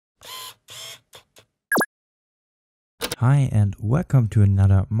Hi and welcome to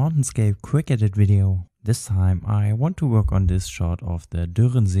another Mountainscape quick edit video. This time I want to work on this shot of the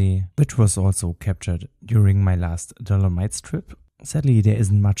Dürrensee, which was also captured during my last Dolomites trip. Sadly there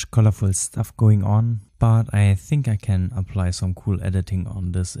isn't much colorful stuff going on, but I think I can apply some cool editing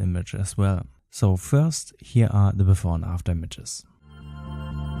on this image as well. So first, here are the before and after images.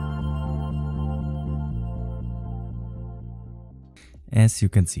 As you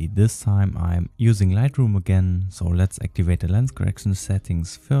can see, this time I'm using Lightroom again, so let's activate the lens correction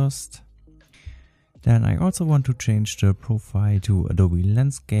settings first. Then I also want to change the profile to Adobe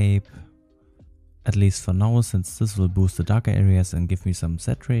Landscape, at least for now, since this will boost the darker areas and give me some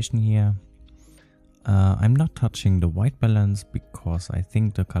saturation here. I'm not touching the white balance because I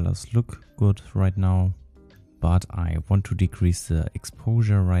think the colors look good right now, but I want to decrease the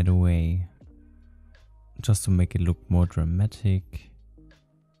exposure right away, just to make it look more dramatic.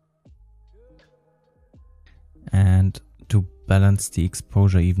 And to balance the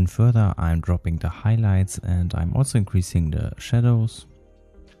exposure even further, I'm dropping the highlights and I'm also increasing the shadows.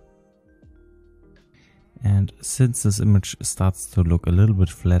 And since this image starts to look a little bit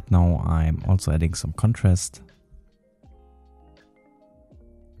flat now, I'm also adding some contrast.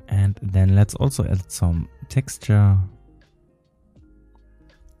 And then let's also add some texture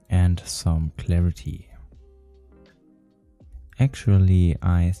and some clarity. Actually,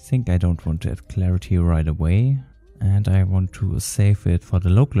 I think I don't want to add clarity right away, and I want to save it for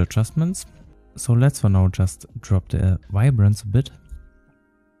the local adjustments. So let's for now just drop the vibrance a bit.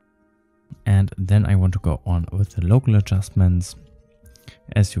 And then I want to go on with the local adjustments.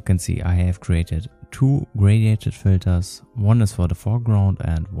 As you can see, I have created two gradiated filters. One is for the foreground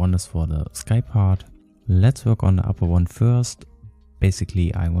and one is for the sky part. Let's work on the upper one first.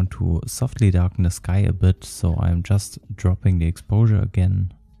 Basically, I want to softly darken the sky a bit, so I'm just dropping the exposure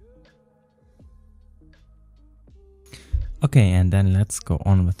again. Okay, and then let's go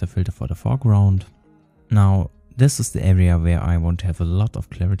on with the filter for the foreground. Now, this is the area where I want to have a lot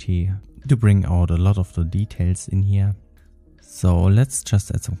of clarity to bring out a lot of the details in here. So let's just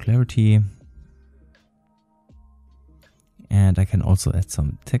add some clarity. And I can also add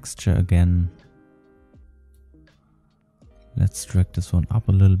some texture again. Let's drag this one up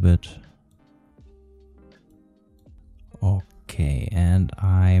a little bit. Okay, and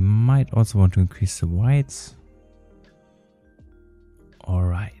I might also want to increase the whites.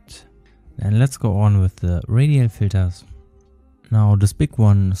 Alright, then let's go on with the radial filters. Now this big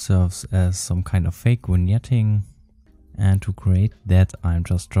one serves as some kind of fake vignetting, and to create that I'm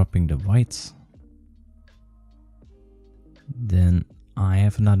just dropping the whites. Then I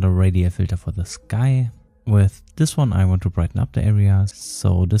have another radial filter for the sky. With this one I want to brighten up the area,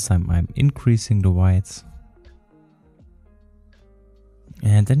 so this time I'm increasing the whites.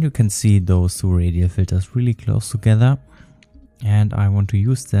 And then you can see those two radial filters really close together. And I want to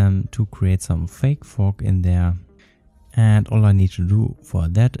use them to create some fake fog in there. And all I need to do for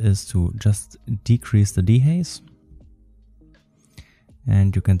that is to just decrease the dehaze.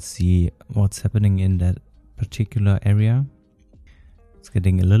 And you can see what's happening in that particular area. It's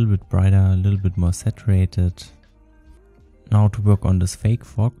getting a little bit brighter, a little bit more saturated. Now to work on this fake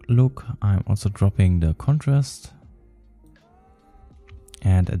fog look, I'm also dropping the contrast.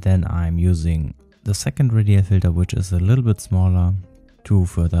 And then I'm using the second radial filter, which is a little bit smaller, to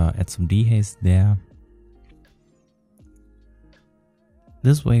further add some dehaze there.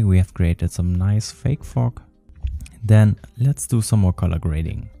 This way we have created some nice fake fog. Then let's do some more color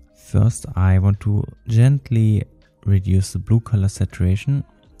grading. First I want to gently reduce the blue color saturation,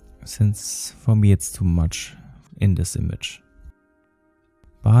 since for me it's too much in this image.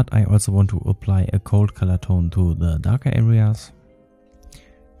 But I also want to apply a cold color tone to the darker areas,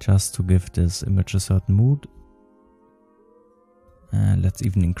 just to give this image a certain mood. And let's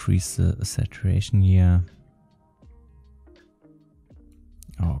even increase the saturation here.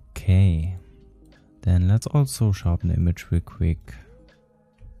 Okay, then let's also sharpen the image real quick.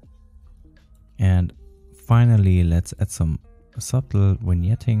 And finally, let's add some subtle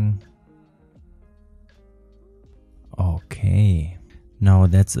vignetting. Okay, now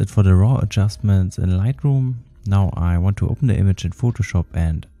that's it for the raw adjustments in Lightroom. Now I want to open the image in Photoshop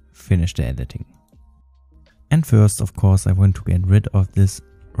and finish the editing. And first, of course, I want to get rid of this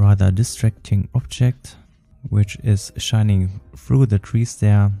rather distracting object, which is shining through the trees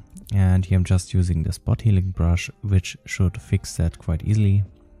there. And here I'm just using the spot healing brush, which should fix that quite easily.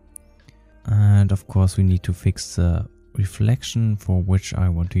 And of course we need to fix the reflection, for which I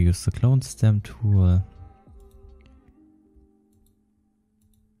want to use the clone stamp tool.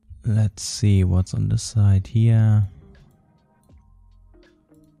 Let's see what's on this side here.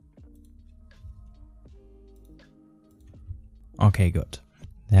 Okay, good.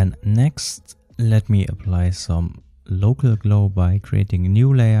 Then next, let me apply some local glow by creating a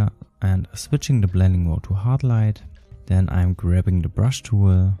new layer and switching the blending mode to hard light. Then I'm grabbing the brush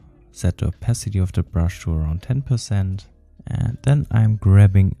tool, set the opacity of the brush to around 10%. And then I'm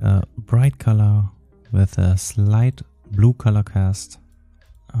grabbing a bright color with a slight blue color cast.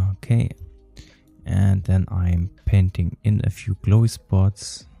 Okay. And then I'm painting in a few glowy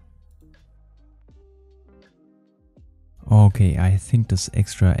spots. Okay, I think this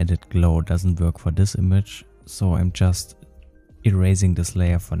extra added glow doesn't work for this image, so I'm just erasing this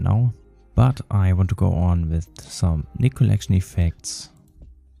layer for now. But I want to go on with some Nik Collection effects.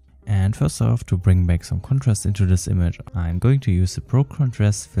 And first off, to bring back some contrast into this image, I'm going to use the Pro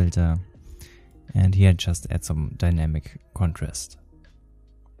Contrast filter. And here just add some dynamic contrast.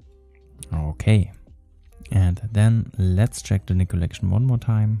 Okay. And then let's check the Nik Collection one more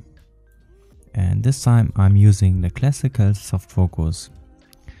time. And this time I'm using the classical soft focus,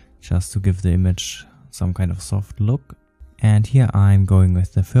 just to give the image some kind of soft look. And here I'm going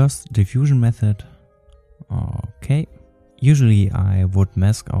with the first diffusion method. Okay. Usually I would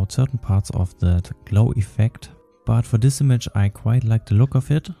mask out certain parts of that glow effect, but for this image I quite like the look of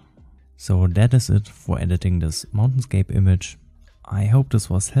it. So that is it for editing this Mountainscape image. I hope this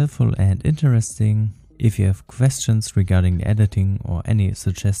was helpful and interesting. If you have questions regarding the editing or any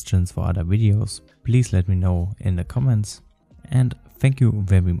suggestions for other videos, please let me know in the comments. And thank you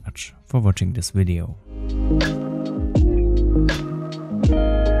very much for watching this video.